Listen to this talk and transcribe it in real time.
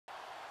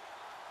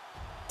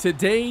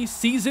Today,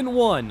 Season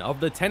 1 of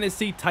the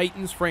Tennessee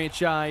Titans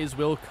franchise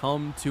will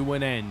come to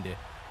an end.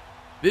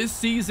 This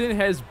season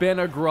has been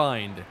a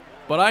grind,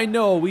 but I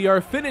know we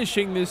are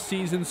finishing this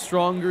season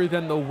stronger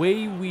than the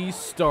way we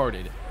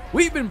started.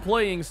 We've been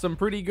playing some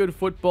pretty good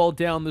football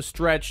down the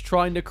stretch,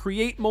 trying to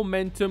create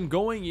momentum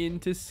going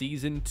into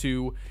Season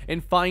 2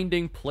 and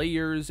finding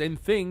players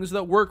and things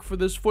that work for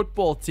this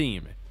football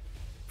team.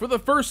 For the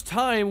first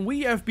time,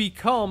 we have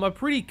become a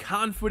pretty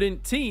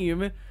confident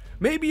team.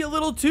 Maybe a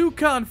little too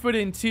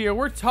confident here.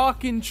 We're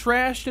talking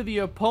trash to the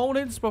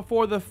opponents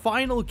before the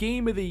final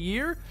game of the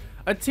year.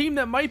 A team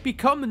that might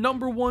become the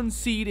 #1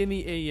 seed in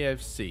the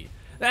AFC.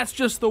 That's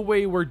just the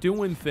way we're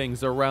doing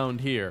things around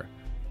here.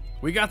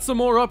 We got some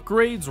more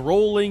upgrades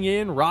rolling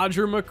in.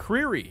 Roger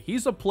McCreary.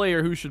 He's a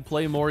player who should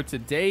play more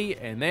today.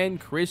 And then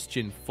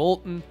Christian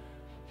Fulton.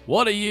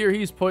 What a year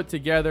he's put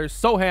together.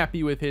 So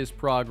happy with his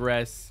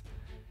progress.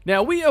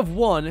 Now, we have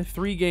won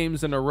 3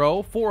 games in a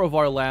row, 4 of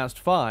our last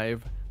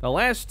 5. The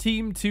last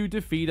team to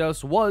defeat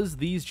us was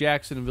these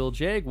Jacksonville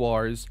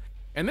Jaguars,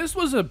 and this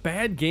was a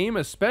bad game,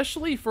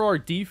 especially for our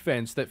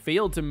defense that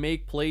failed to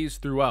make plays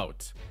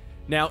throughout.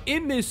 Now,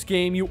 in this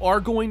game, you are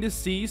going to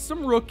see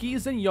some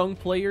rookies and young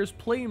players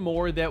play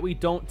more that we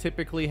don't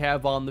typically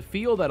have on the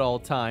field at all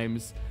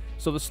times,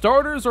 so the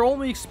starters are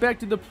only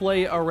expected to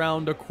play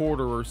around a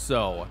quarter or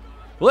so.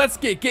 Let's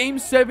get Game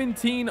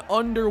 17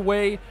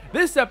 underway.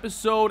 This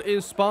episode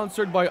is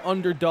sponsored by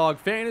Underdog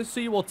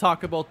Fantasy. We'll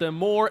talk about them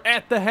more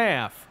at the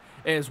half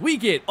as we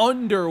get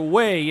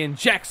underway in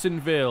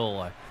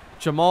Jacksonville.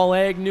 Jamal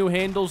Agnew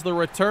handles the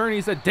return.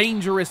 He's a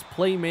dangerous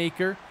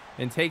playmaker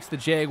and takes the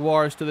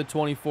Jaguars to the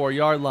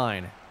 24-yard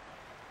line.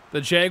 The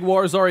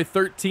Jaguars are a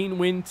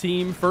 13-win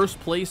team, first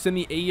place in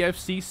the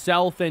AFC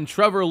South, and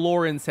Trevor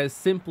Lawrence has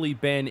simply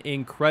been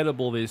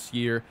incredible this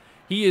year.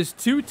 He is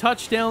 2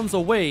 touchdowns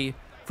away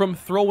from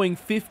throwing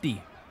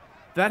 50.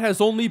 That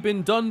has only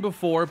been done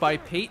before by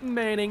Peyton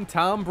Manning,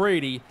 Tom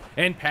Brady,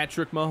 and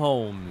Patrick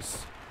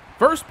Mahomes.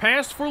 First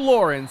pass for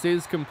Lawrence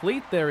is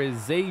complete. There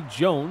is Zay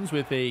Jones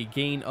with a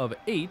gain of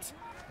 8.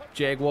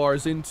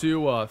 Jaguars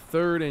into a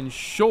 3rd and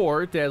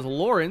short as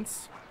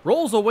Lawrence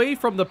rolls away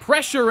from the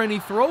pressure and he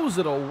throws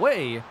it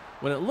away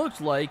when it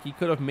looked like he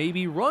could have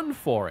maybe run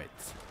for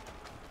it.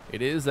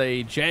 It is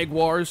a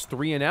Jaguars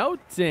 3 and out,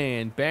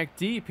 and back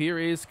deep here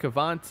is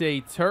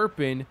Cavante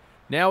Turpin.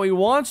 Now he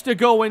wants to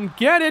go and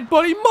get it,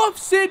 but he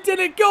muffs it, and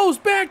it goes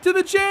back to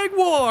the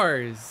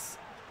Jaguars.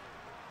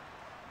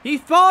 He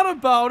thought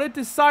about it,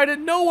 decided,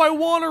 no, I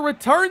want to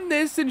return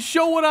this and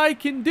show what I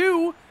can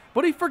do,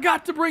 but he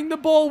forgot to bring the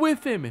ball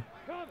with him.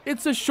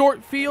 It's a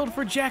short field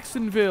for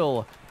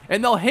Jacksonville,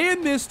 and they'll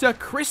hand this to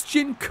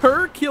Christian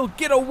Kirk. He'll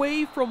get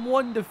away from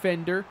one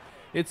defender.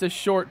 It's a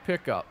short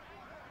pickup.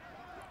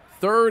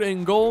 3rd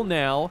and goal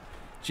now.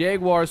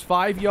 Jaguars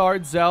 5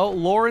 yards out.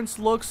 Lawrence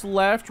looks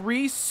left,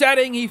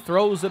 resetting. He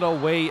throws it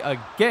away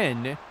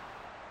again.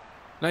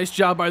 Nice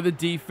job by the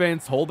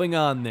defense holding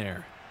on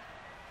there.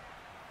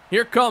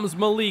 Here comes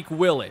Malik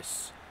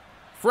Willis.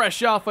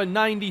 Fresh off a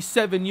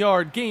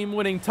 97-yard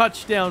game-winning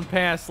touchdown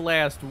pass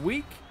last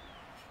week.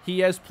 He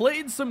has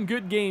played some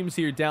good games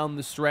here down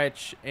the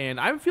stretch, and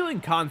I'm feeling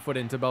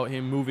confident about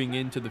him moving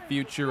into the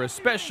future,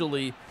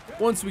 especially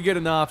once we get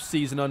an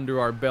off-season under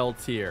our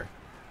belt here.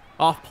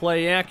 Off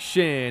play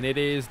action. It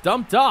is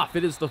dumped off.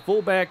 It is the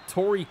fullback,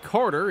 Torrey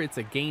Carter. It's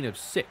a gain of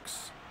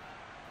 6.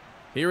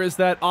 Here is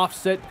that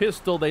offset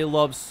pistol they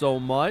love so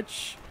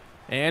much.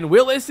 And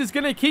Willis is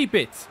going to keep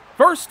it.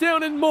 First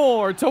down and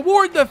more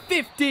toward the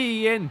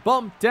 50 and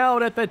bumped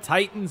out at the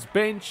Titans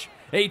bench.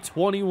 A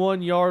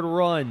 21-yard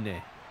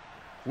run.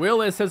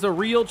 Willis has a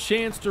real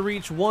chance to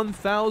reach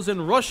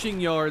 1,000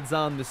 rushing yards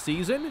on the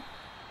season.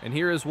 And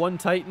here is one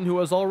Titan who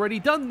has already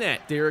done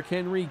that. Derrick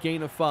Henry,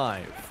 gain of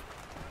 5.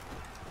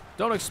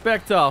 Don't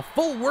expect a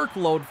full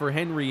workload for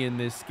Henry in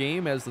this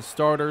game, as the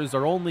starters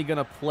are only going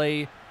to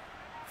play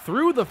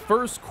through the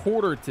first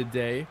quarter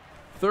today.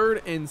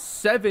 3rd and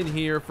 7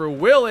 here for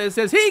Willis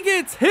as he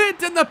gets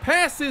hit and the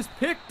pass is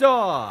picked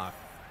off.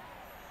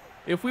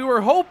 If we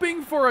were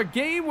hoping for a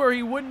game where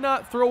he would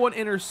not throw an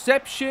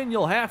interception,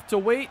 you'll have to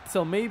wait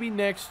till maybe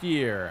next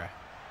year.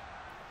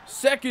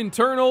 2nd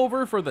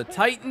turnover for the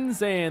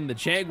Titans, and the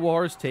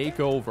Jaguars take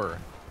over.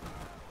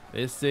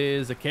 This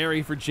is a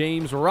carry for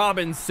James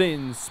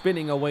Robinson,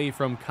 spinning away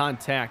from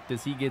contact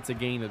as he gets a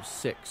gain of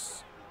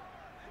 6.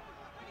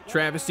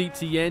 Travis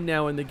Etienne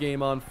now in the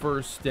game on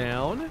 1st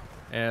down,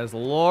 as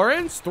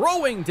Lawrence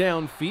throwing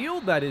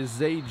downfield. That is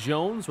Zay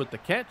Jones with the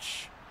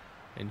catch,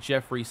 and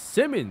Jeffrey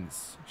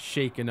Simmons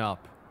shaken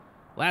up.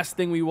 Last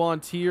thing we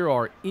want here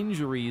are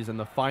injuries in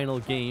the final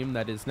game.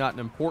 That is not an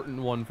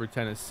important one for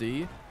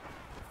Tennessee.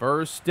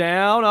 1st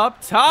down up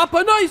top,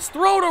 a nice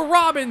throw to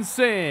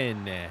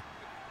Robinson.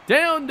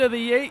 Down to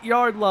the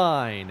 8-yard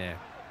line.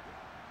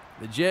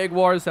 The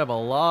Jaguars have a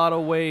lot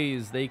of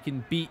ways they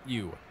can beat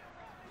you.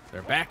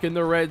 They're back in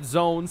the red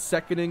zone.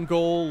 2nd and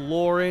goal.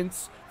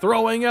 Lawrence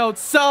throwing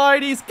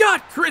outside. He's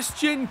got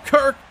Christian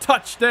Kirk.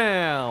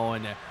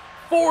 Touchdown.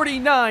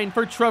 49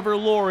 for Trevor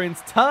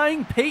Lawrence,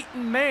 tying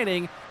Peyton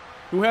Manning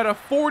who had a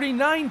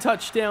 49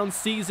 touchdown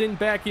season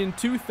back in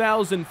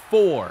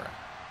 2004.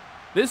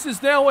 This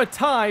is now a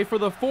tie for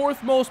the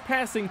 4th most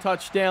passing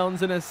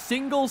touchdowns in a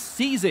single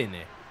season.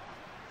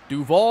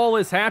 Duval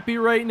is happy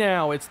right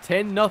now. It's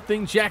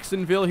 10-0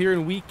 Jacksonville here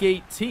in Week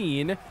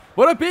 18.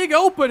 What a big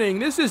opening.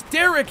 This is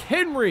Derrick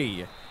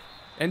Henry.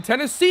 And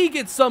Tennessee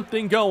gets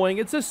something going.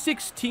 It's a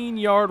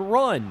 16-yard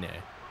run.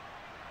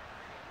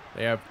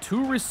 They have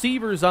 2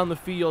 receivers on the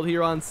field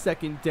here on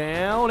 2nd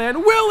down. And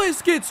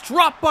Willis gets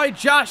dropped by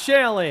Josh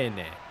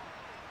Allen.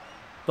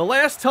 The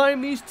last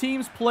time these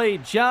teams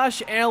played,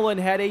 Josh Allen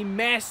had a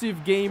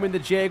massive game and the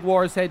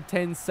Jaguars had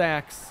 10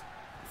 sacks.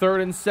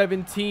 3rd and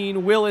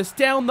 17, Willis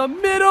down the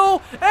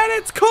middle, and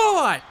it's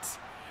caught!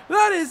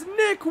 That is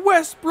Nick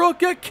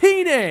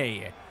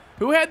Westbrook-Ikhine,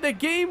 who had the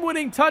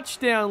game-winning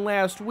touchdown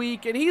last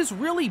week, and he's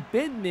really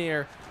been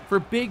there for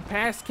big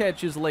pass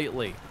catches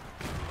lately.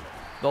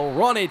 They'll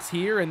run it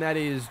here, and that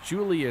is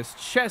Julius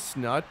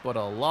Chestnut, but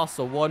a loss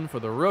of 1 for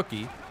the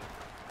rookie.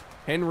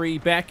 Henry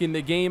back in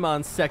the game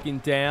on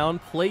 2nd down.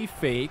 Play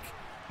fake.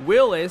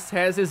 Willis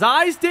has his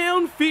eyes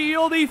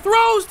downfield. He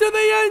throws to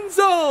the end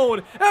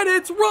zone. And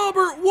it's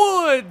Robert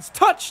Woods.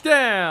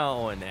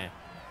 Touchdown.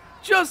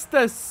 Just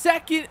the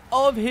 2nd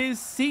of his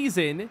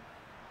season.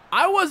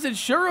 I wasn't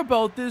sure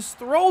about this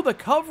throw. The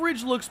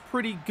coverage looks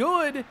pretty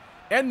good.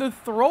 And the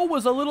throw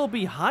was a little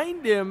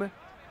behind him.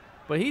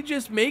 But he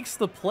just makes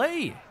the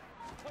play.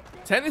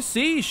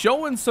 Tennessee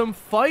showing some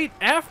fight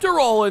after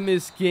all in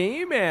this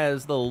game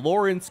as the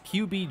Lawrence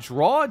QB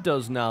draw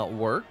does not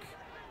work.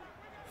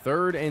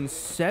 3rd and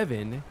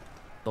 7.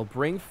 They'll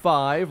bring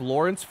 5.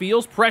 Lawrence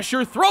feels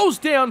pressure, throws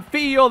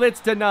downfield. It's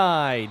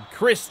denied.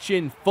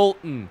 Christian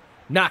Fulton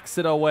knocks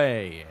it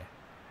away.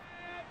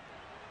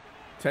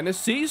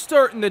 Tennessee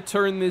starting to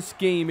turn this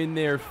game in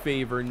their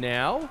favor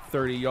now.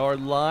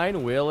 30-yard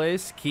line.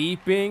 Willis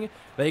keeping.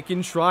 They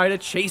can try to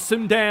chase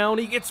him down.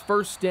 He gets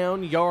 1st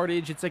down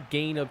yardage. It's a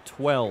gain of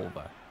 12.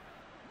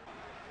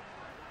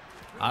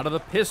 Out of the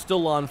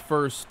pistol on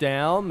 1st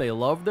down. They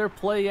love their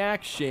play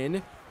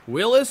action.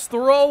 Willis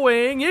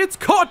throwing. It's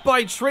caught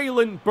by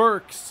Treylon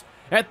Burks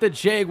at the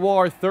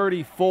Jaguar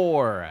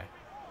 34.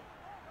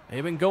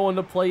 They've been going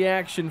to play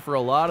action for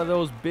a lot of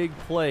those big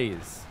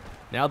plays.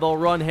 Now they'll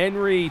run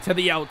Henry to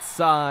the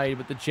outside,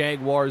 but the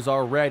Jaguars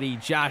are ready.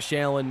 Josh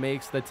Allen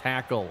makes the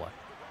tackle.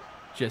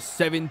 Just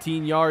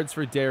 17 yards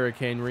for Derrick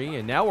Henry,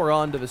 and now we're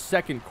on to the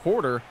 2nd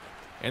quarter.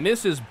 And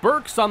this is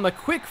Burks on the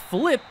quick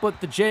flip, but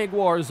the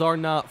Jaguars are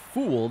not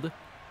fooled.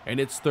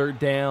 And it's 3rd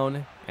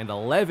down and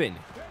 11.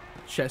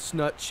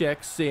 Chestnut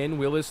checks in.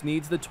 Willis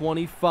needs the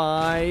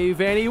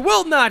 25, and he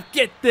will not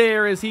get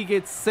there as he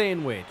gets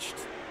sandwiched.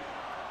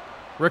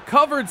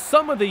 Recovered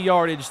some of the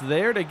yardage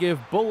there to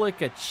give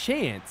Bullock a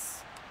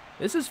chance.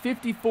 This is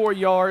 54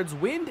 yards,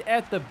 wind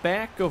at the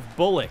back of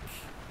Bullock.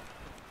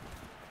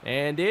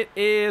 And it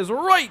is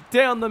right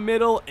down the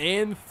middle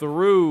and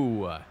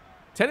through.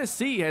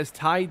 Tennessee has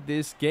tied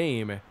this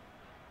game.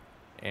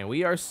 And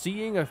we are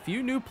seeing a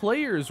few new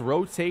players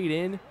rotate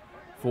in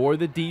for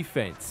the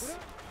defense.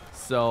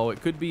 So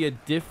it could be a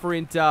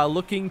different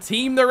looking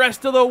team the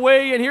rest of the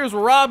way. And here's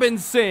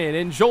Robinson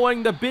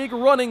enjoying the big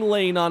running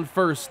lane on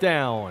 1st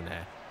down.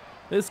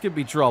 This could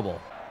be trouble.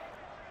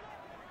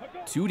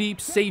 2 deep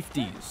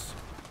safeties.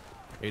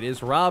 It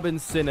is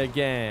Robinson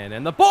again.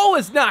 And the ball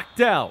is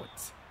knocked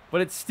out.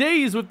 But it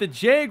stays with the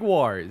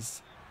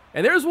Jaguars.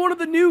 And there's one of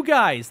the new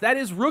guys. That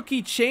is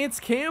rookie Chance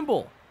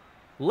Campbell.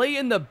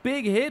 Laying the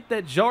big hit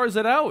that jars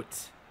it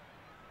out.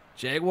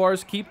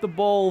 Jaguars keep the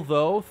ball,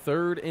 though.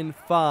 3rd and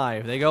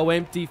 5. They go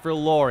empty for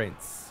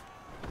Lawrence.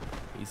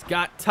 He's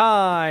got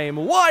time.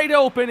 Wide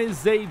open is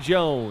Zay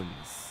Jones.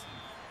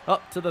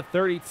 Up to the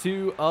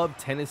 32 of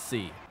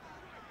Tennessee.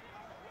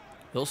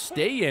 They'll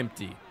stay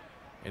empty.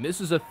 And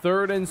this is a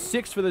 3rd and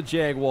 6 for the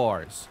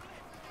Jaguars.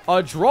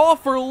 A draw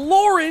for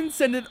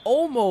Lawrence, and it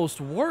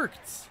almost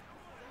worked.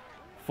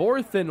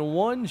 4th and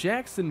 1,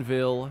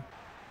 Jacksonville.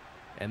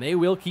 And they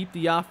will keep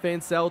the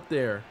offense out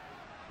there.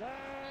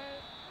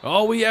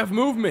 Oh, we have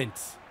movement.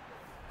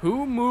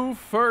 Who moved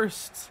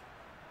first?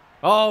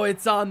 Oh,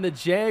 it's on the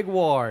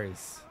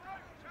Jaguars.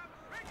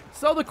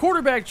 So the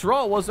quarterback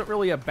draw wasn't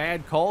really a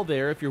bad call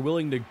there if you're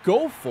willing to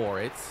go for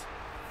it.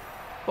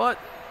 But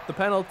the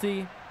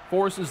penalty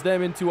forces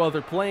them into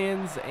other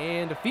plans,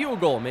 and a field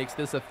goal makes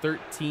this a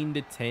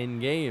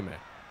 13-10 game.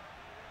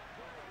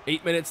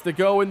 8 minutes to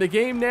go in the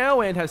game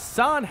now, and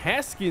Hassan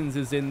Haskins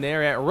is in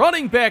there at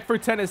running back for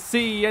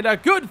Tennessee, and a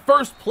good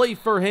first play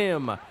for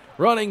him,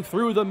 running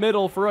through the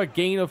middle for a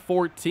gain of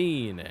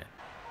 14.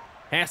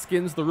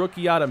 Haskins, the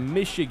rookie out of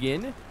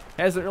Michigan,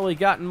 hasn't really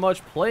gotten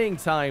much playing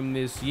time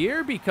this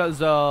year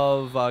because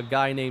of a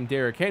guy named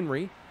Derrick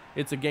Henry.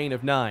 It's a gain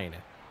of 9.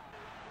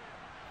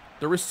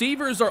 The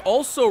receivers are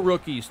also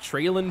rookies,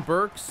 Treylon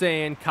Burks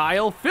and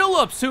Kyle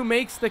Phillips, who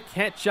makes the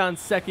catch on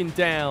 2nd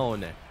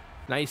down.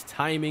 Nice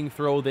timing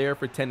throw there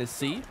for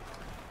Tennessee.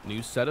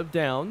 New set of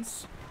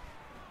downs.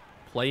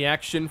 Play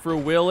action for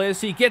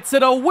Willis. He gets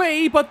it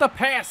away, but the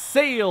pass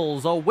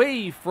sails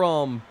away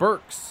from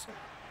Burks.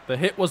 The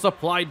hit was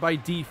applied by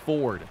D.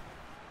 Ford.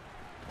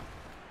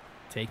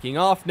 Taking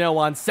off now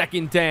on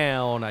second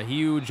down. A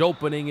huge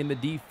opening in the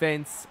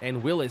defense,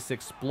 and Willis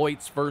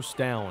exploits first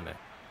down.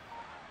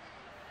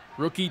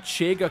 Rookie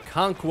Chig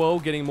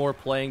Okonkwo getting more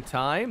playing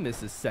time.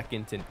 This is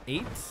 2nd and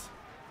 8.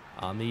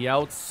 On the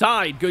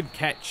outside, good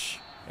catch.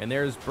 And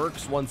there's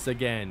Burks once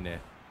again.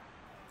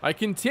 I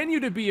continue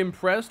to be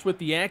impressed with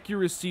the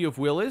accuracy of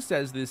Willis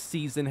as this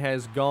season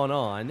has gone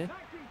on.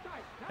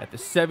 At the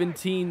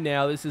 17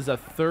 now, this is a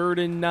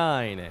 3rd and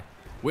 9.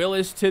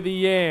 Willis to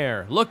the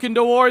air, looking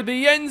toward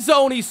the end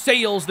zone. He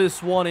sails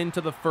this one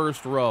into the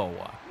first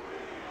row.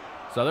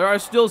 So there are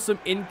still some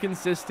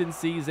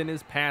inconsistencies in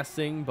his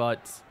passing,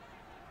 but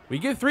we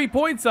get 3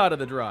 points out of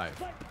the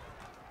drive.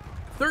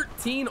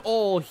 13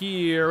 all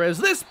here as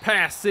this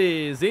pass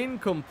is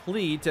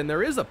incomplete, and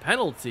there is a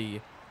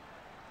penalty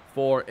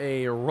for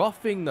a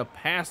roughing the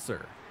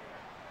passer.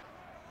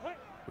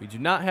 We do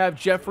not have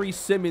Jeffrey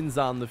Simmons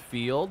on the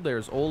field.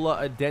 There's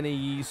Ola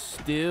Adeneyi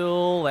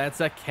still.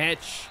 That's a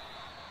catch.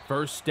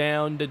 First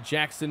down to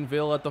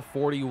Jacksonville at the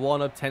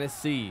 41 of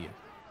Tennessee.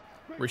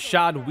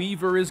 Rashad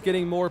Weaver is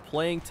getting more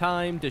playing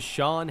time.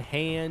 Deshaun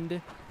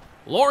Hand.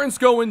 Lawrence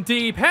going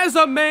deep. Has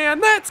a man.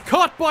 That's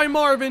caught by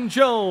Marvin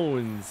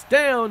Jones.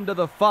 Down to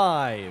the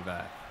 5.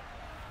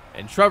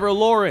 And Trevor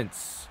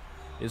Lawrence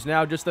is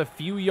now just a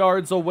few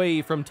yards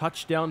away from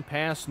touchdown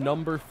pass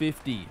number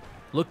 50.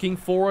 Looking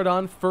for it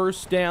on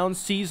first down.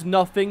 Sees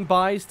nothing.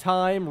 Buys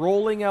time.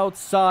 Rolling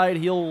outside.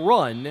 He'll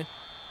run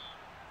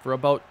for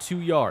about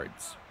 2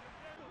 yards.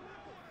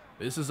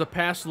 This is a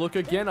pass look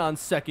again on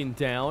second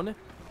down.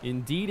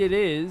 Indeed it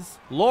is.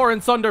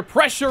 Lawrence under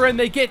pressure, and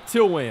they get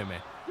to him.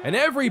 And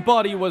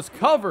everybody was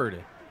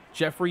covered.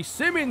 Jeffrey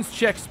Simmons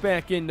checks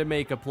back in to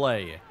make a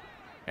play.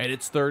 And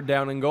it's 3rd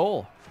down and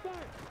goal.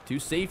 2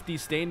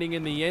 safeties standing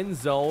in the end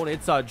zone.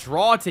 It's a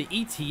draw to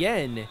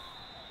Etienne.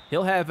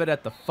 He'll have it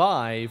at the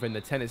 5, and the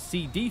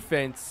Tennessee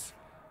defense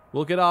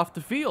will get off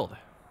the field.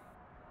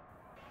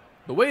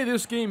 The way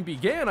this game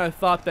began, I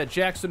thought that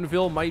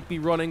Jacksonville might be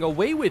running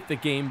away with the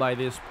game by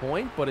this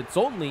point, but it's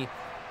only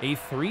a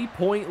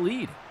 3-point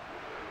lead.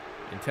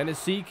 And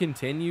Tennessee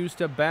continues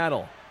to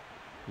battle.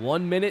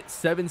 1 minute,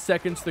 7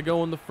 seconds to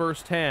go in the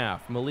first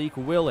half. Malik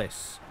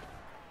Willis.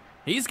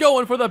 He's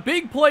going for the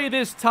big play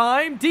this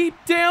time. Deep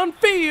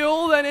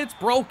downfield, and it's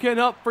broken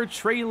up for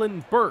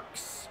Treylon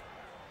Burks.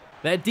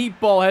 That deep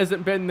ball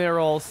hasn't been there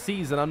all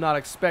season. I'm not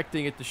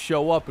expecting it to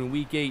show up in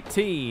Week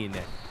 18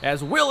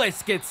 as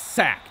Willis gets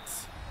sacked.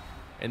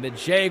 And the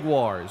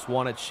Jaguars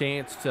want a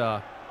chance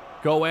to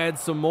go add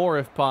some more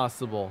if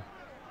possible.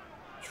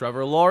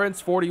 Trevor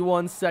Lawrence,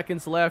 41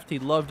 seconds left.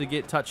 He'd love to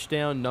get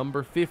touchdown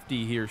number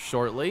 50 here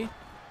shortly.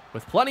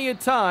 With plenty of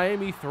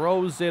time, he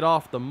throws it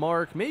off the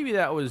mark. Maybe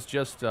that was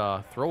just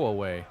a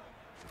throwaway.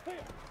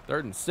 3rd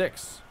and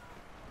 6.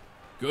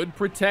 Good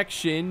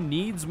protection.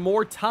 Needs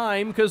more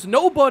time because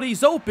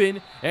nobody's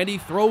open, and he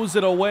throws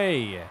it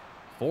away.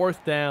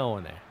 4th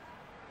down.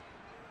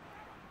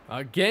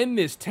 Again,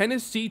 this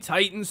Tennessee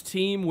Titans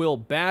team will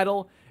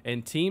battle,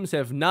 and teams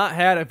have not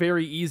had a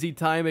very easy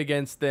time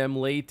against them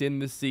late in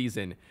the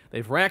season.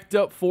 They've racked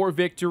up 4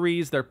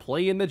 victories. They're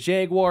playing the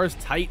Jaguars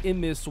tight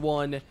in this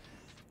one.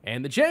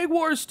 And the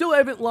Jaguars still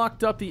haven't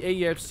locked up the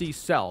AFC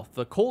South.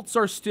 The Colts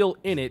are still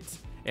in it,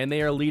 and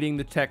they are leading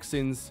the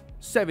Texans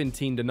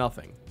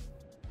 17-0.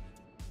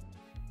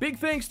 Big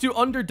thanks to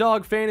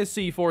Underdog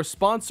Fantasy for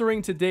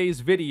sponsoring today's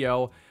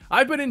video.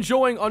 I've been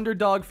enjoying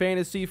Underdog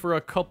Fantasy for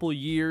a couple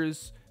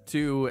years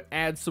to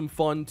add some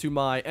fun to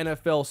my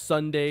NFL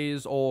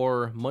Sundays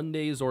or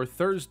Mondays or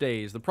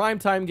Thursdays. The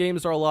primetime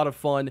games are a lot of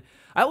fun.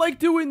 I like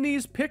doing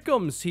these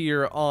pick'ems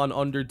here on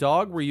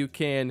Underdog where you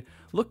can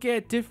look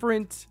at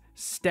different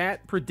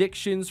stat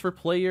predictions for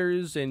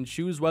players and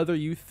choose whether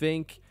you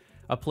think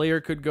a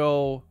player could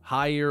go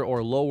higher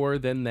or lower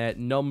than that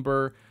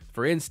number.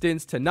 For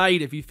instance,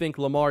 tonight, if you think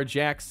Lamar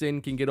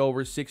Jackson can get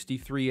over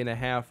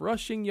 63.5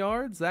 rushing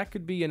yards, that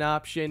could be an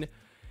option.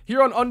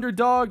 Here on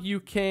Underdog, you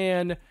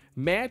can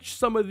match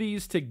some of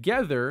these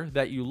together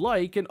that you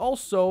like, and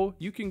also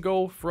you can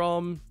go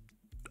from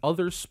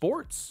other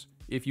sports.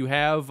 If you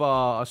have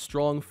a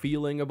strong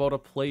feeling about a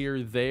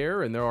player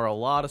there, and there are a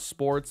lot of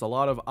sports, a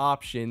lot of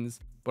options,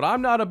 but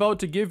I'm not about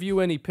to give you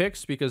any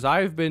picks because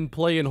I've been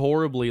playing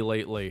horribly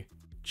lately.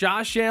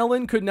 Josh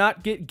Allen could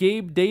not get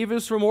Gabe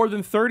Davis for more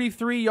than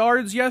 33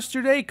 yards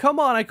yesterday. Come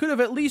on, I could have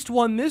at least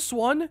won this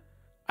one.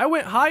 I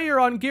went higher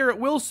on Garrett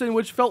Wilson,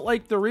 which felt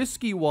like the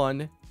risky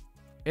one,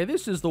 and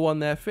this is the one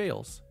that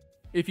fails.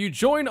 If you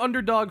join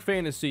Underdog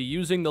Fantasy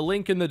using the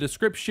link in the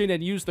description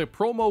and use the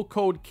promo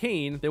code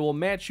Kane, they will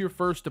match your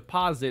first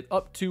deposit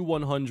up to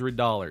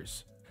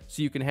 $100.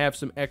 So you can have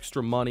some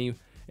extra money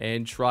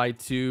and try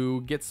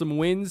to get some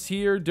wins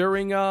here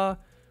during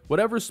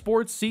whatever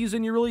sports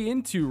season you're really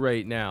into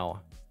right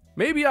now.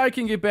 Maybe I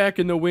can get back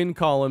in the win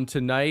column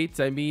tonight.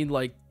 I mean,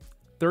 like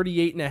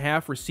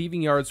 38.5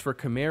 receiving yards for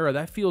Kamara.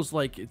 That feels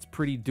like it's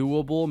pretty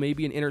doable.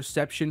 Maybe an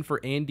interception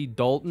for Andy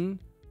Dalton.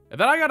 And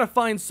then I got to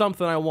find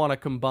something I want to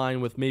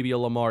combine with maybe a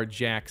Lamar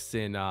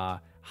Jackson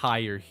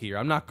higher here.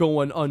 I'm not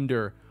going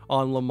under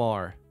on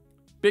Lamar.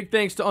 Big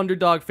thanks to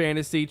Underdog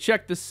Fantasy.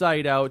 Check the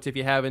site out if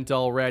you haven't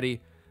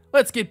already.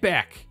 Let's get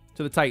back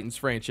to the Titans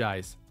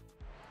franchise.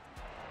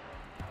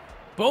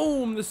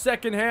 Boom, the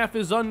second half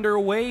is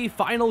underway.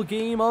 Final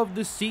game of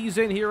the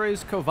season. Here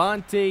is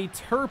Cavante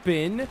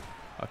Turpin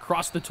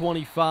across the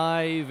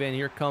 25, and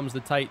here comes the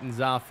Titans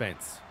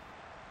offense.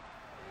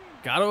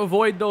 Got to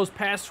avoid those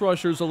pass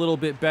rushers a little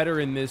bit better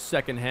in this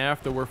second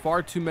half. There were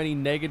far too many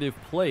negative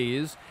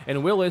plays,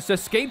 and Willis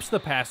escapes the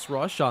pass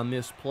rush on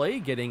this play,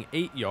 getting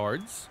 8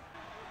 yards.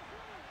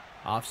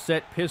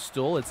 Offset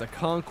pistol. It's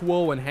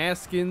Okonkwo and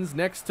Haskins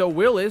next to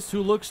Willis,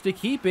 who looks to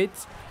keep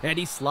it, and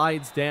he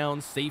slides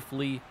down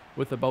safely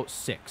with about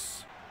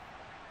 6.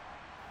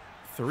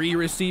 3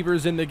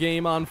 receivers in the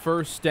game on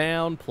first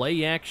down.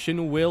 Play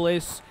action.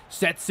 Willis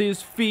sets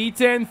his feet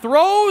and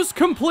throws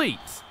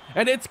complete.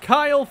 And it's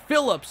Kyle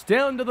Phillips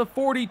down to the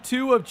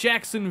 42 of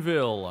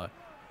Jacksonville.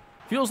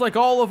 Feels like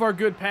all of our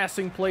good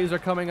passing plays are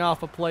coming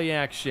off of play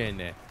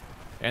action.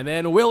 And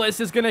then Willis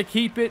is going to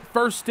keep it.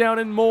 First down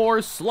and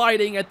more.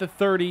 Sliding at the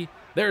 30.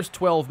 There's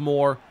 12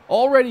 more.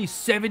 Already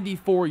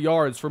 74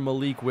 yards from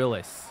Malik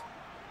Willis.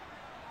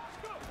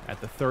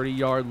 At the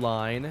 30-yard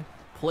line.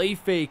 Play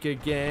fake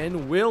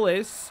again.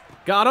 Willis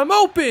got him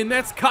open.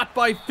 That's caught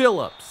by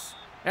Phillips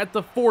at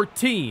the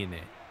 14.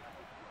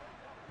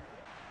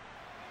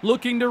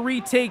 Looking to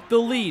retake the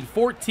lead,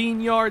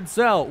 14 yards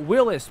out.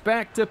 Willis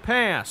back to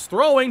pass,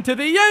 throwing to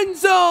the end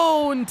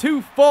zone.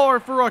 Too far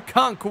for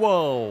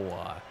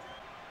Okonkwo.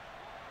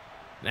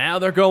 Now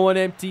they're going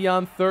empty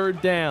on third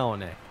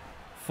down.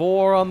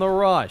 4 on the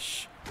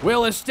rush.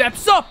 Willis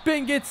steps up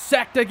and gets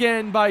sacked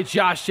again by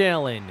Josh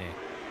Allen.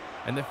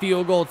 And the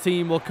field goal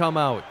team will come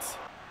out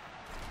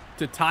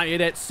to tie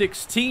it at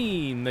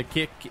 16. The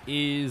kick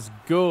is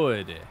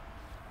good.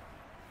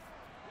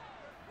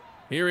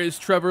 Here is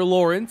Trevor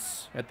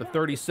Lawrence at the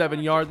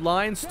 37-yard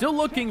line, still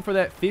looking for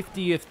that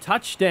 50th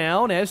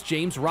touchdown as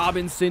James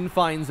Robinson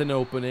finds an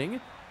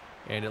opening.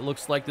 And it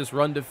looks like this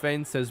run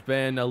defense has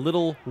been a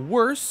little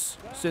worse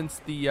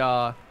since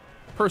the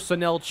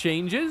personnel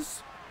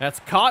changes. That's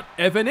caught.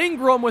 Evan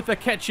Ingram with a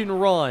catch and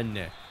run.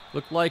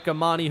 Looked like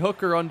Amani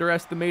Hooker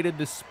underestimated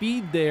the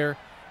speed there,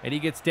 and he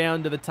gets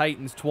down to the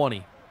Titans'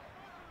 20.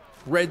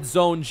 Red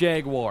zone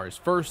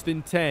Jaguars, 1st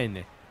and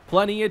 10.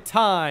 Plenty of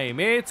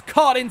time. It's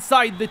caught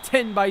inside the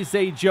 10 by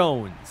Zay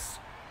Jones.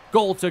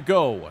 Goal to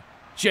go.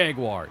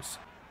 Jaguars.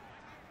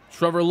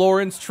 Trevor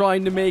Lawrence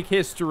trying to make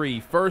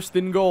history. 1st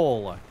and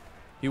goal.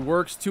 He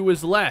works to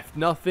his left.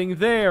 Nothing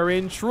there.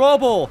 In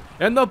trouble.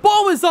 And the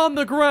ball is on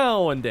the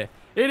ground. It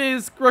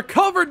is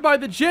recovered by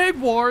the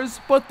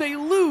Jaguars, but they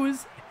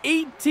lose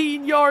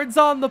 18 yards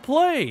on the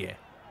play.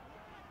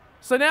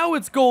 So now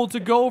it's goal to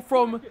go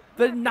from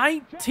the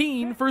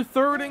 19 for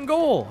 3rd and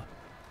goal.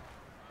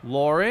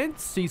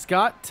 Lawrence, he's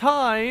got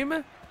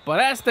time,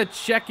 but has to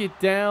check it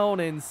down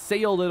and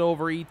sailed it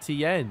over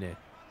Etienne.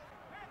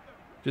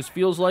 Just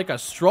feels like a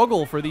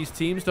struggle for these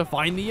teams to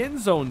find the end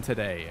zone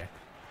today.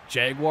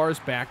 Jaguars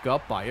back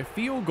up by a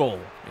field goal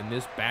in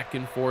this back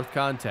and forth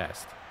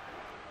contest.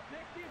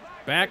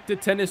 Back to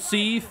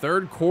Tennessee,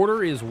 3rd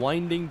quarter is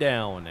winding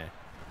down.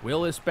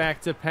 Willis back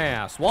to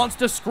pass, wants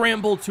to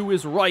scramble to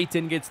his right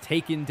and gets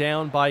taken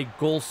down by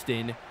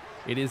Golston.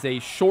 It is a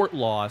short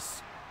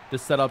loss to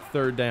set up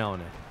 3rd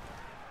down.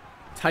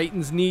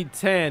 Titans need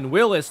 10.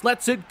 Willis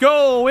lets it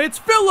go. It's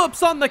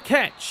Phillips on the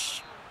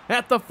catch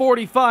at the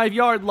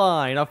 45-yard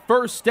line. A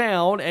 1st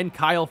down, and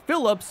Kyle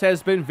Phillips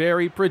has been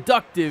very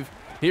productive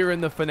here in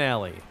the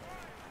finale.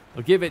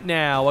 We'll give it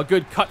now. A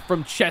good cut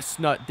from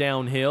Chestnut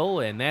downhill,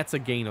 and that's a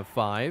gain of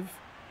 5.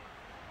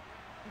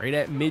 Right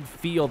at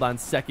midfield on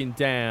 2nd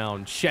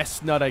down.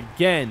 Chestnut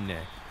again.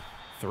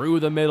 Through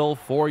the middle,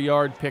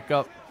 4-yard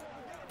pickup.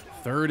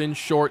 3rd and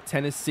short,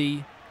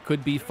 Tennessee.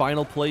 Could be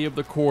final play of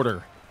the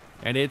quarter.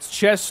 And it's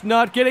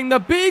Chestnut getting the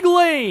big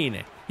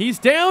lane. He's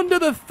down to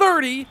the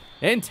 30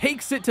 and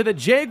takes it to the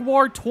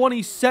Jaguar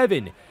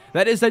 27.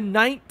 That is a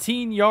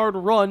 19-yard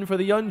run for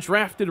the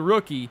undrafted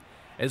rookie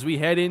as we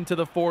head into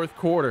the 4th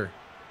quarter.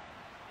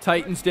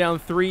 Titans down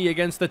 3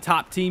 against the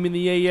top team in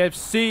the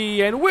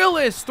AFC. And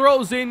Willis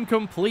throws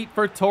incomplete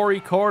for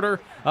Torrey Carter.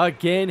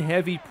 Again,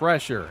 heavy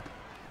pressure.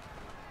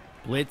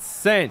 Blitz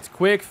sent.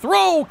 Quick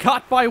throw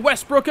caught by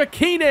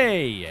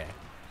Westbrook-Ikhine.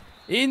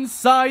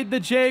 Inside the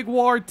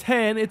Jaguar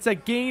 10, it's a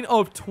gain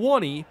of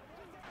 20,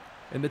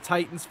 and the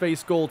Titans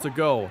face goal to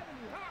go.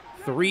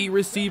 3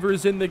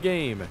 receivers in the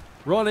game,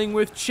 running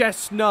with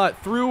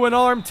Chestnut through an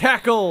arm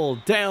tackle,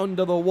 down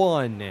to the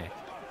 1.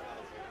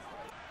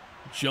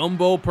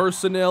 Jumbo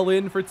personnel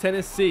in for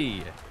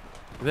Tennessee.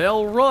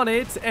 They'll run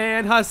it,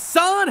 and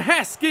Hassan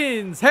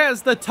Haskins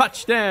has the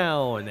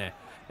touchdown,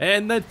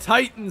 and the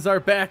Titans are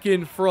back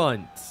in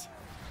front.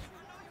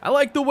 I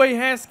like the way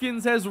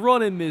Haskins has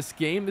run in this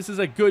game. This is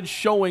a good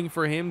showing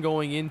for him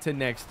going into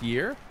next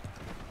year.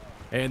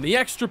 And the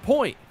extra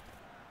point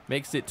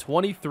makes it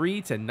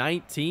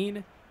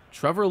 23-19.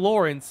 Trevor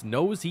Lawrence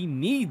knows he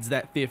needs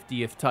that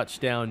 50th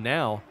touchdown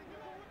now.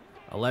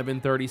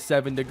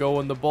 11:37 to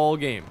go in the ball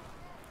game.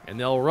 And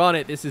they'll run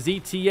it. This is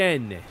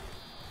Etienne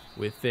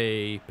with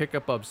a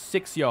pickup of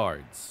 6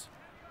 yards.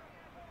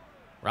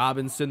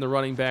 Robinson, the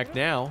running back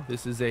now.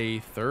 This is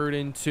a 3rd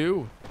and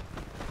 2.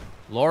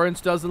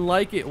 Lawrence doesn't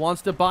like it,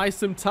 wants to buy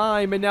some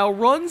time, and now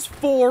runs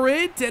for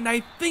it, and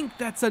I think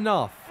that's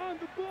enough.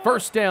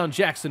 1st down,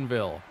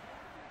 Jacksonville.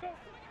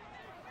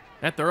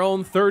 At their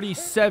own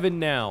 37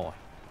 now.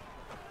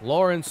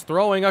 Lawrence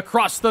throwing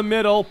across the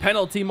middle,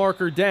 penalty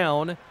marker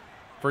down.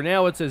 For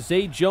now, it's a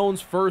Zay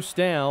Jones 1st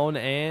down,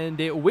 and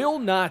it will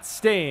not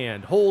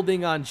stand.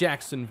 Holding on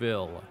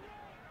Jacksonville.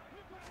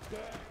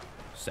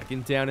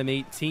 2nd down and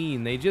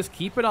 18. They just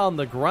keep it on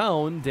the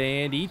ground,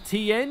 and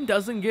ETN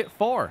doesn't get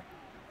far.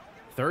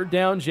 3rd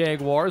down,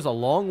 Jaguars. A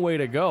long way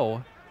to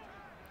go.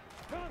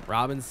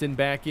 Robinson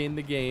back in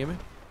the game.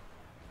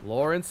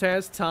 Lawrence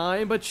has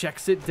time, but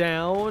checks it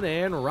down,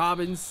 and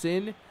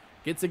Robinson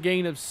gets a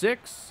gain of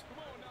 6.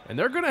 And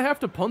they're going to have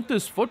to punt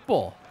this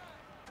football.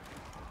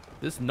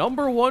 This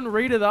 #1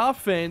 rated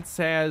offense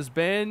has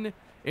been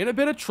in a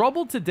bit of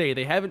trouble today.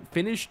 They haven't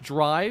finished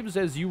drives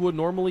as you would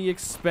normally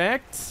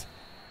expect.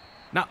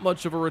 Not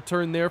much of a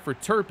return there for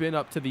Turpin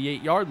up to the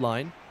 8-yard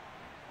line.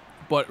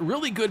 But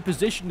really good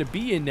position to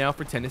be in now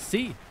for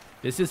Tennessee.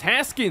 This is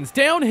Haskins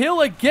downhill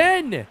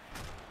again.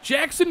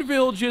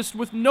 Jacksonville just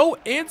with no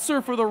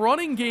answer for the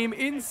running game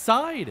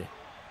inside.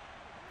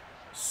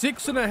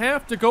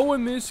 6.5 to go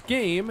in this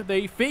game.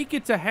 They fake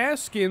it to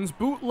Haskins,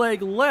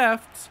 bootleg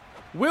left.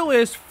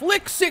 Willis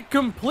flicks it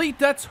complete.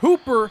 That's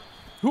Hooper,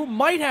 who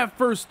might have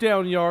 1st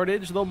down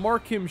yardage. They'll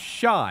mark him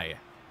shy.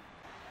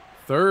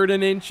 3rd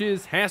and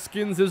inches.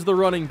 Haskins is the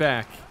running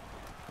back.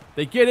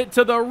 They get it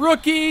to the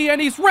rookie,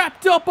 and he's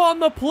wrapped up on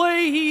the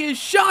play. He is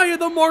shy of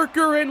the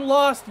marker and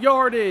lost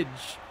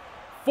yardage.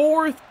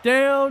 4th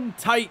down,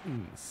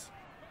 Titans.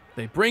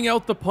 They bring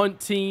out the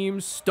punt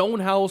team,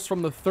 Stonehouse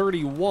from the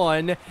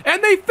 31,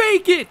 and they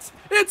fake it!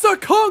 It's a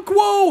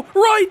Okonkwo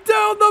right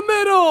down the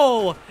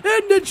middle!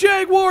 Into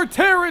Jaguar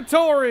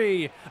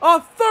territory!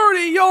 A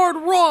 30-yard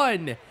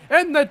run!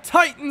 And the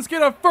Titans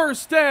get a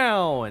 1st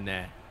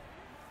down!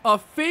 A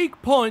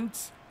fake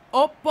punt,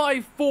 up by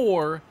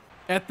 4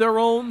 at their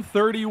own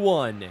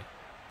 31.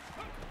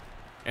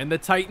 And the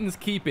Titans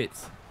keep it.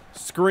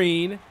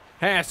 Screen.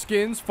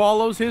 Haskins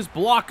follows his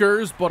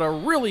blockers, but a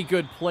really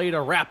good play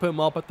to wrap him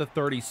up at the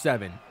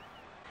 37.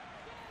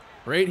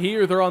 Right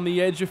here, they're on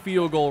the edge of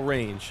field goal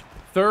range.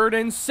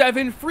 3rd and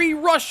 7, free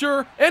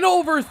rusher, and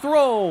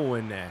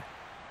overthrown.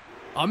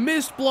 A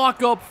missed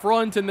block up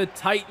front, and the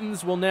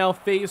Titans will now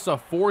face a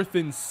 4th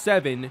and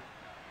 7.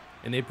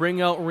 And they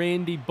bring out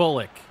Randy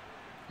Bullock.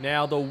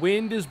 Now the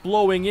wind is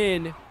blowing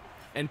in,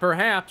 and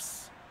perhaps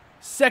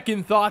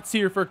second thoughts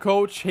here for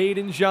Coach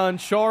Hayden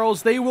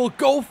Jean-Charles. They will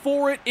go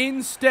for it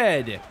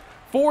instead.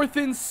 4th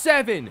and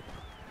 7.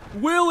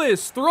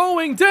 Willis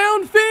throwing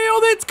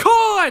downfield. It's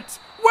caught!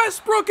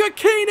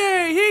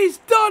 Westbrook-Akine. He's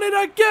done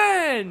it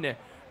again!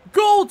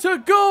 Goal to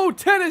go,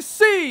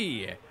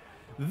 Tennessee!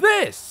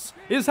 This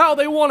is how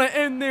they want to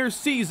end their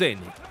season.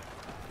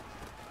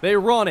 They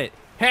run it.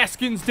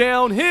 Haskins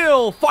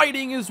downhill,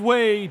 fighting his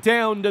way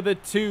down to the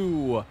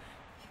 2.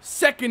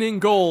 2nd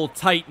and goal,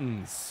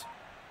 Titans.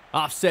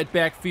 Offset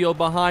backfield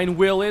behind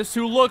Willis,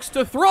 who looks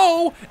to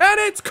throw, and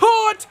it's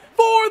caught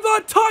for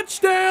the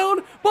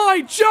touchdown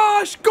by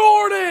Josh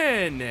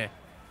Gordon!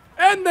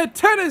 And the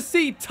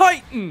Tennessee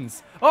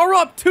Titans are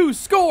up 2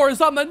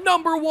 scores on the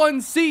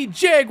 #1 seed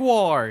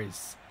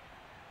Jaguars.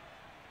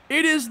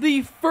 It is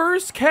the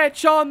first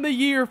catch on the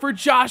year for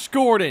Josh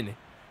Gordon.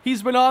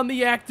 He's been on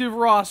the active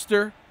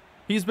roster.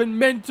 He's been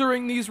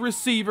mentoring these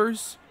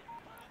receivers.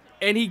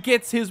 And he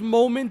gets his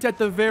moment at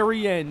the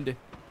very end.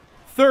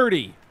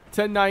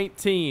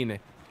 30-19.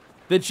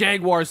 The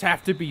Jaguars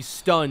have to be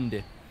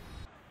stunned.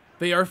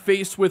 They are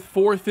faced with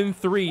 4th and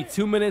 3.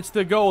 2 minutes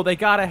to go. They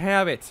gotta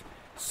have it.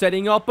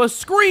 Setting up a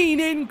screen.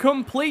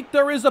 Incomplete.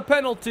 There is a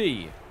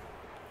penalty.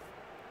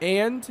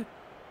 And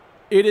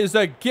it is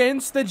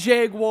against the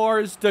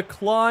Jaguars.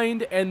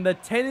 Declined. And the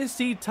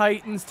Tennessee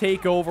Titans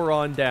take over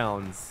on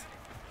downs.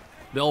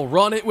 They'll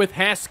run it with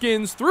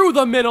Haskins through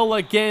the middle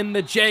again.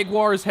 The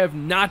Jaguars have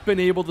not been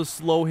able to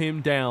slow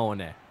him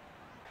down.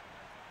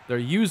 They're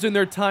using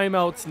their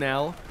timeouts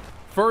now.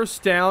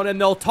 1st down,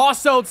 and they'll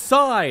toss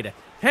outside.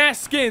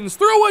 Haskins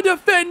through a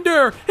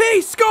defender.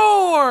 He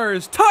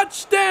scores!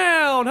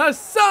 Touchdown,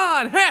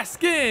 Hassan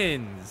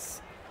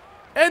Haskins!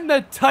 And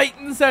the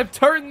Titans have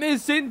turned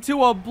this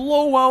into a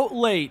blowout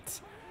late.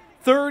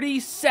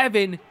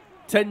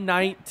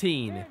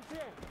 37-19.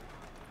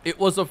 It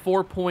was a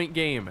 4-point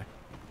game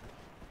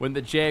when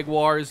the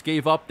Jaguars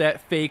gave up that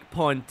fake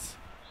punt.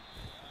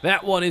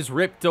 That one is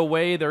ripped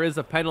away. There is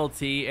a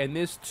penalty, and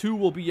this too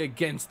will be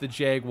against the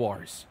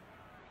Jaguars.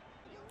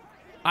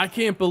 I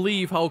can't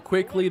believe how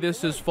quickly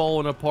this has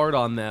fallen apart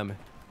on them.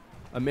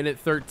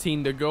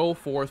 1:13 to go,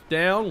 4th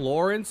down.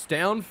 Lawrence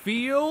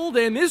downfield,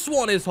 and this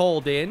one is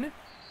hauled in.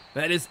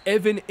 That is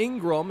Evan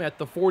Ingram at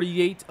the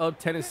 48 of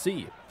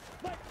Tennessee.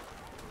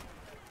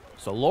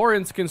 So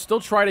Lawrence can still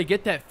try to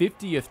get that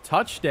 50th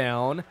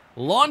touchdown.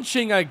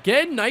 Launching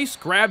again. Nice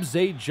grab,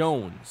 Zay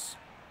Jones.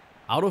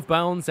 Out of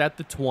bounds at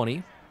the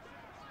 20.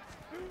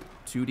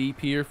 2 deep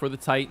here for the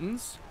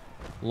Titans.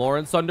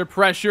 Lawrence under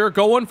pressure,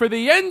 going for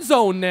the end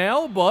zone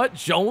now, but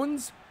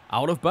Jones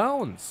out of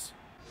bounds.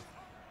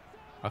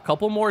 A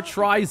couple more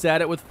tries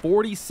at it with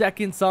 40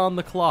 seconds on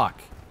the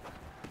clock.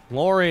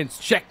 Lawrence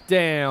check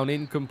down,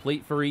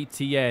 incomplete for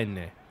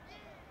Etienne.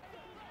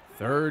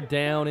 3rd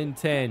down and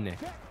 10.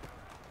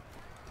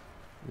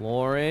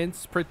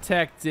 Lawrence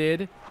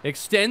protected,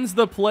 extends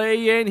the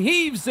play and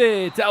heaves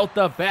it out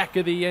the back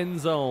of the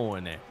end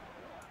zone.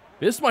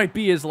 This might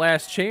be his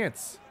last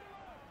chance.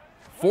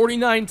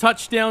 49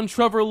 touchdown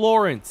Trevor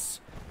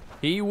Lawrence.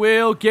 He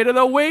will get it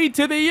away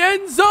to the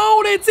end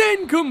zone. It's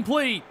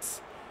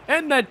incomplete.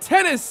 And the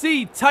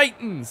Tennessee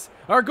Titans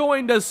are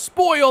going to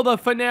spoil the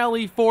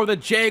finale for the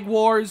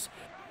Jaguars.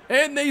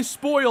 And they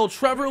spoil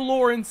Trevor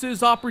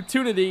Lawrence's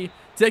opportunity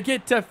to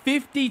get to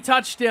 50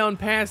 touchdown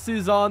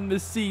passes on the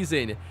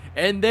season.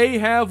 And they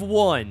have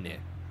won.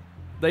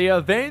 They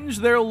avenge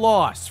their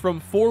loss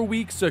from 4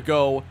 weeks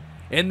ago.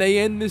 And they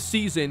end the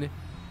season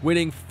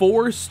winning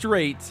 4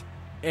 straight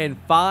and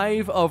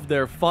 5 of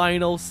their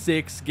final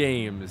 6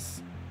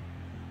 games.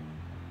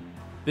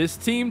 This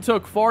team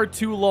took far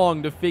too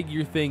long to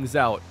figure things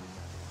out.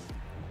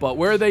 But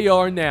where they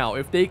are now,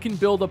 if they can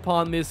build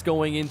upon this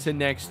going into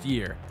next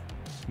year,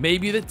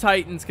 maybe the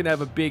Titans can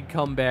have a big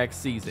comeback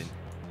season.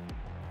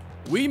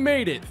 We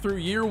made it through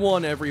year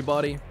 1,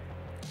 everybody.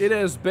 It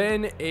has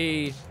been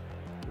a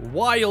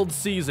wild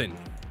season.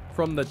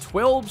 From the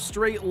 12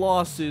 straight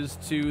losses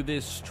to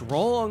this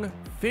strong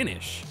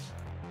finish.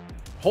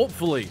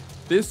 Hopefully,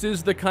 this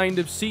is the kind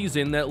of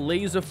season that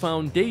lays a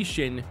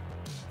foundation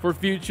for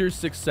future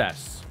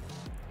success.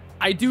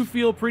 I do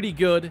feel pretty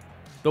good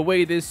the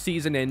way this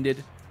season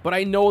ended, but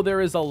I know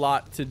there is a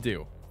lot to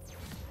do.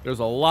 There's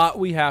a lot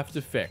we have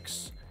to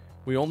fix.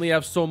 We only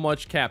have so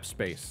much cap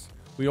space.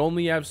 We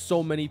only have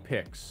so many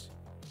picks.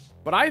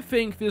 But I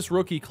think this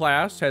rookie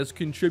class has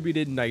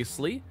contributed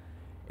nicely,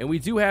 and we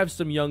do have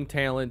some young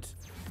talent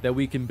that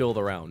we can build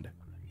around.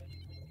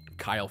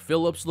 Kyle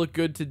Phillips looked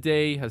good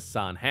today.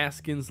 Hassan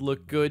Haskins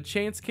looked good.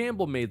 Chance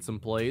Campbell made some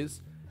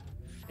plays.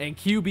 And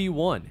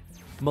QB1,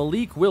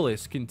 Malik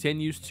Willis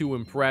continues to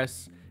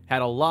impress.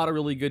 Had a lot of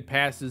really good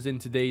passes in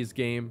today's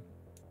game.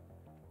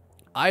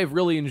 I've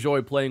really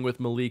enjoyed playing with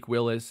Malik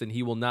Willis, and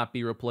he will not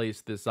be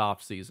replaced this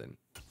offseason.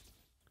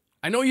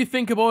 I know you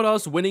think about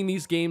us winning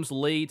these games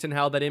late and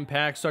how that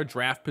impacts our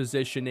draft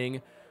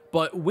positioning,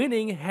 but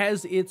winning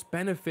has its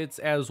benefits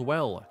as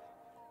well.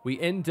 We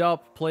end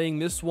up playing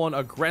this one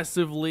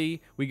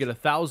aggressively. We get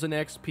 1,000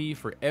 XP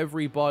for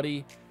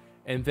everybody.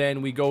 And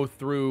then we go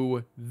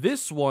through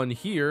this one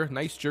here.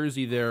 Nice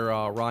jersey there,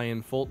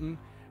 Ryan Fulton.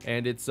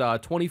 And it's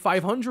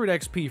 2,500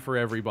 XP for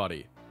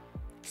everybody.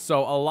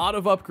 So a lot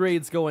of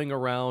upgrades going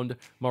around.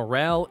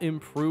 Morale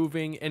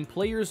improving. And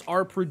players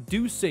are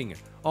producing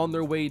on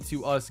their way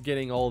to us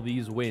getting all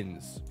these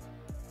wins.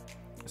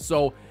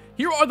 So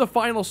here are the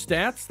final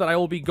stats that I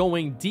will be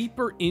going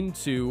deeper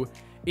into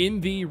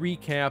in the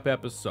recap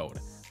episode.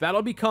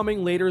 That'll be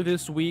coming later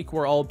this week,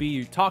 where I'll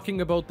be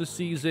talking about the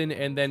season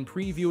and then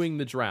previewing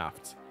the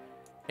draft.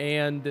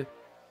 And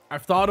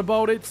I've thought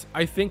about it.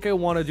 I think I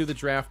want to do the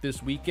draft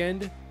this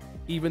weekend,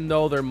 even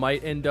though there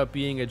might end up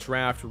being a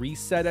draft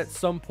reset at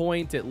some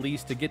point, at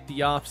least to get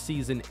the off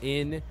season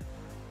in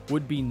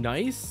would be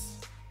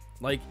nice.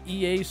 Like,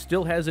 EA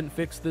still hasn't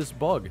fixed this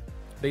bug.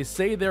 They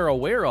say they're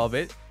aware of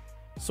it,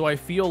 so I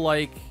feel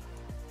like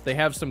they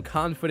have some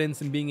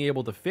confidence in being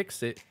able to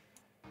fix it.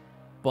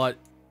 But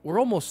we're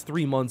almost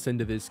 3 months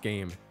into this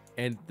game,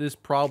 and this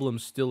problem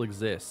still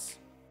exists.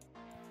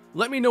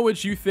 Let me know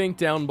what you think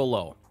down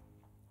below.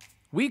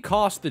 We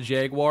cost the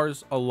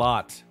Jaguars a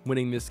lot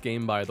winning this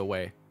game, by the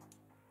way.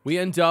 We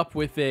end up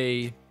with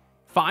a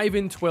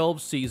 5-12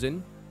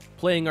 season,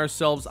 playing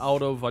ourselves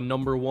out of a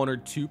number 1 or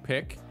 2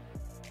 pick.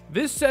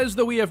 This says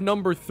that we have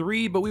number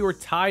 3, but we were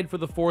tied for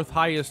the 4th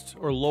highest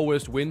or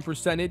lowest win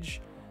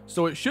percentage,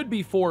 so it should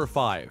be 4 or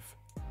 5.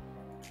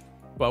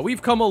 But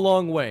we've come a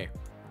long way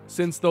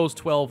since those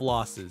 12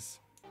 losses.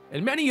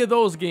 And many of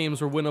those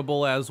games were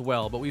winnable as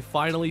well, but we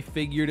finally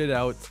figured it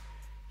out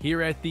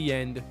here at the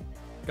end.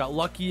 Got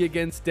lucky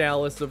against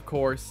Dallas, of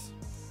course.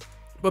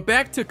 But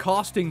back to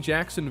costing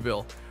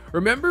Jacksonville.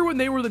 Remember when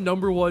they were the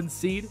number 1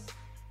 seed?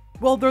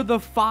 Well, they're the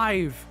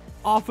 5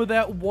 off of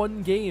that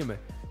one game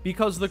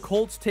because the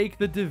Colts take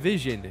the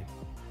division.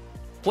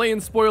 Playing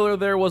spoiler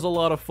there was a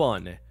lot of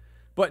fun.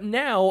 But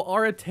now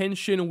our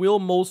attention will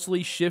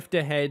mostly shift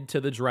ahead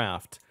to the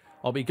draft.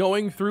 I'll be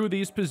going through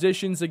these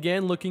positions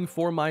again, looking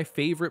for my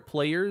favorite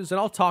players,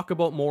 and I'll talk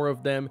about more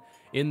of them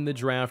in the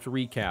draft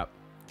recap.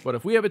 But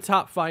if we have a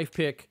top 5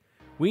 pick,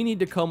 we need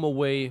to come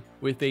away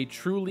with a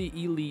truly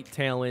elite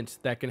talent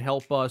that can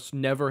help us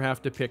never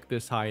have to pick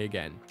this high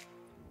again.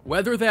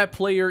 Whether that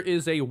player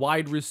is a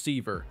wide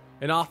receiver,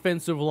 an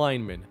offensive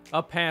lineman,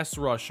 a pass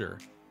rusher,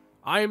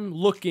 I'm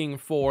looking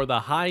for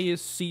the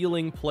highest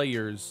ceiling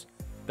players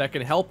that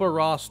can help a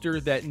roster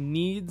that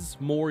needs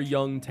more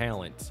young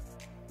talent.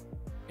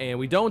 And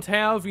we don't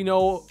have,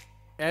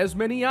 as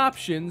many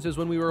options as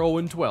when we were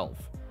 0-12.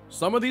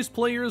 Some of these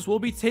players will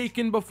be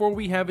taken before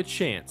we have a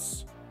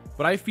chance.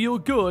 But I feel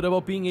good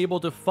about being able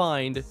to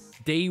find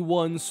day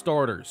one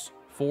starters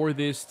for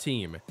this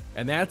team.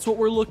 And that's what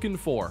we're looking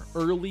for,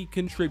 early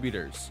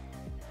contributors.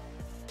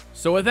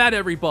 So with that,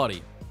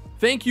 everybody,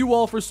 thank you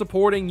all for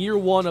supporting year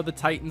one of the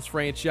Titans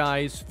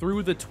franchise,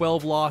 through the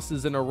 12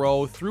 losses in a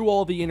row, through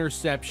all the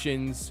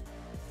interceptions.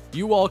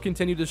 You all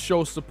continue to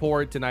show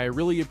support, and I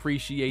really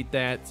appreciate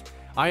that.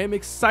 I am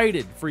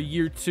excited for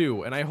year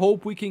two, and I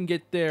hope we can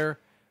get there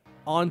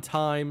on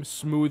time,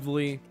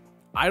 smoothly.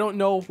 I don't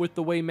know with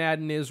the way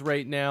Madden is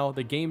right now.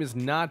 The game is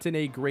not in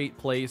a great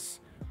place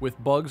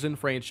with bugs in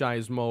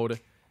franchise mode,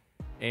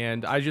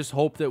 and I just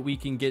hope that we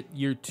can get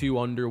year two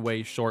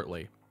underway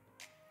shortly.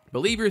 But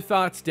leave your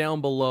thoughts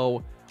down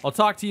below. I'll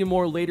talk to you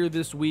more later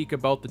this week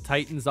about the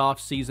Titans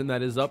offseason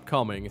that is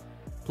upcoming.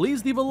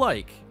 Please leave a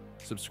like,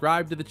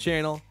 subscribe to the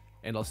channel,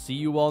 and I'll see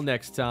you all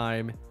next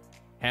time.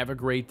 Have a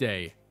great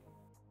day.